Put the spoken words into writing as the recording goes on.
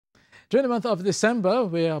During the month of December,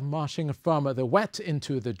 we are marching from the wet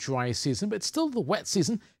into the dry season, but it's still the wet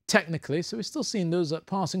season technically, so we're still seeing those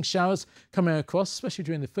passing showers coming across, especially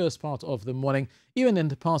during the first part of the morning. Even in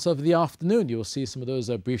the part of the afternoon, you will see some of those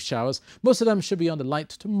brief showers. Most of them should be on the light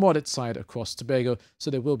to moderate side across Tobago,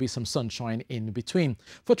 so there will be some sunshine in between.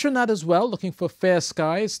 For Trinidad as well, looking for fair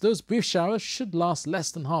skies. Those brief showers should last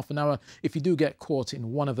less than half an hour if you do get caught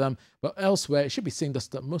in one of them, but elsewhere, you should be seeing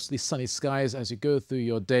just mostly sunny skies as you go through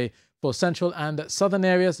your day. For central and southern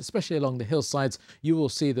areas, especially along the hillsides, you will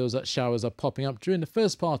see those showers are popping up during the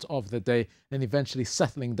first part of the day and eventually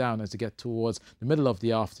settling down as you get towards the middle of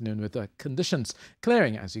the afternoon, with conditions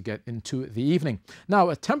clearing as you get into the evening.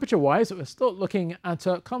 Now, temperature-wise, we're still looking at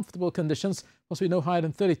comfortable conditions, possibly no higher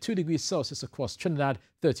than 32 degrees Celsius across Trinidad,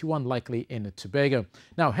 31 likely in Tobago.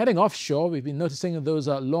 Now, heading offshore, we've been noticing those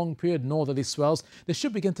long-period northerly swells. They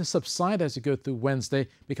should begin to subside as you go through Wednesday,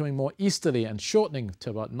 becoming more easterly and shortening to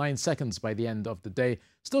about 9 seconds by the end of the day.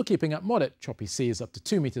 Still keeping up moderate choppy seas up to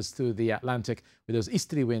 2 meters through the Atlantic, with those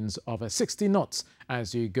easterly winds of 60 knots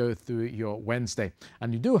as you go through your Wednesday.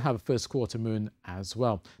 And you do have a first quarter moon as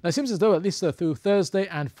well. Now, it seems as though at least through Thursday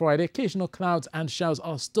and Friday, occasional clouds and showers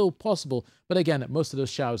are still possible. But again, most of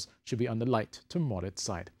those showers should be on the light to moderate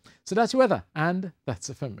side. So that's your weather, and that's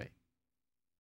it from me.